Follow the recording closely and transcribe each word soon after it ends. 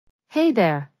Hey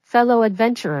there, fellow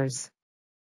adventurers.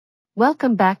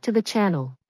 Welcome back to the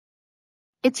channel.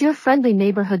 It's your friendly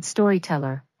neighborhood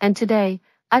storyteller, and today,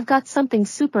 I've got something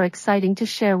super exciting to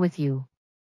share with you.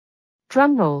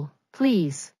 Drumroll,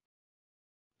 please.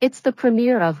 It's the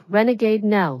premiere of Renegade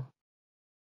Nell.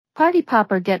 Party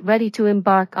popper, get ready to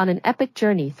embark on an epic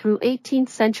journey through 18th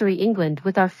century England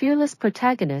with our fearless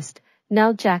protagonist,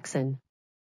 Nell Jackson.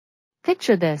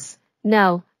 Picture this: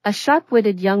 Nell, a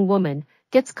sharp-witted young woman,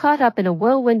 gets caught up in a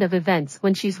whirlwind of events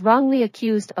when she's wrongly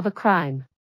accused of a crime.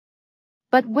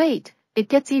 But wait, it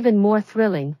gets even more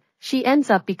thrilling. She ends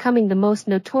up becoming the most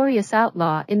notorious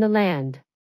outlaw in the land.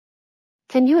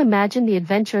 Can you imagine the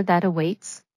adventure that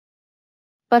awaits?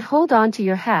 But hold on to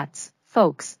your hats,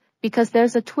 folks, because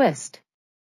there's a twist.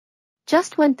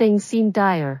 Just when things seem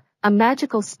dire, a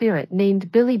magical spirit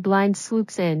named Billy Blind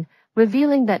swoops in,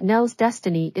 revealing that Nell's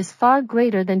destiny is far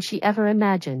greater than she ever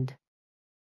imagined.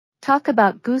 Talk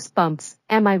about goosebumps,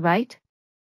 am I right?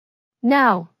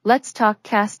 Now, let's talk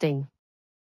casting.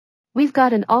 We've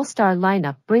got an all-star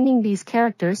lineup bringing these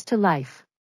characters to life.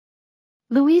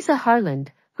 Louisa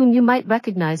Harland, whom you might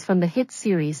recognize from the hit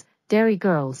series, Derry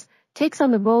Girls, takes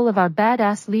on the role of our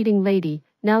badass leading lady,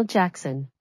 Nell Jackson.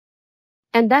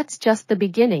 And that's just the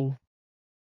beginning.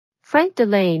 Frank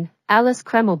Delane, Alice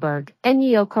Kremelberg,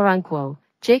 Ennio Coranquo,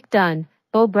 Jake Dunn,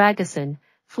 Bo Bragason,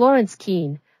 Florence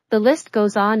Keane, the list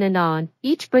goes on,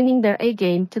 each bringing their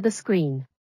A-game to the screen.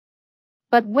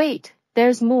 But wait,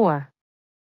 there's more.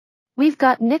 We've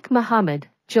got Nick Mohammed,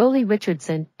 Jolie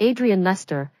Richardson, Adrian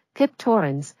Lester, Pip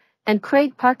Torrens, and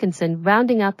Craig Parkinson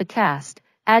rounding out the cast,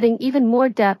 adding even more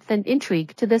depth and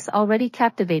intrigue to this already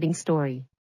captivating story.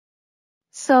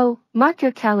 So, mark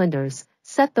your calendars,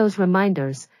 set those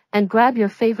reminders, and grab your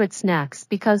favorite snacks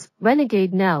because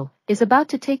Renegade Nell is about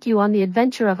to take you on the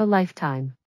adventure of a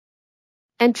lifetime.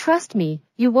 And trust me,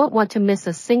 you won't want to miss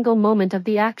a single moment of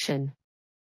the action.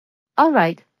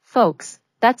 Alright, folks,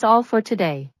 that's all for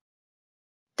today.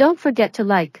 Don't forget to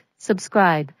like,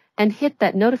 subscribe, and hit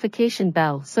that notification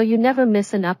bell so you never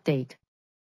miss an update.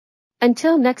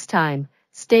 Until next time,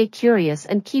 stay curious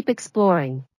and keep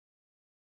exploring.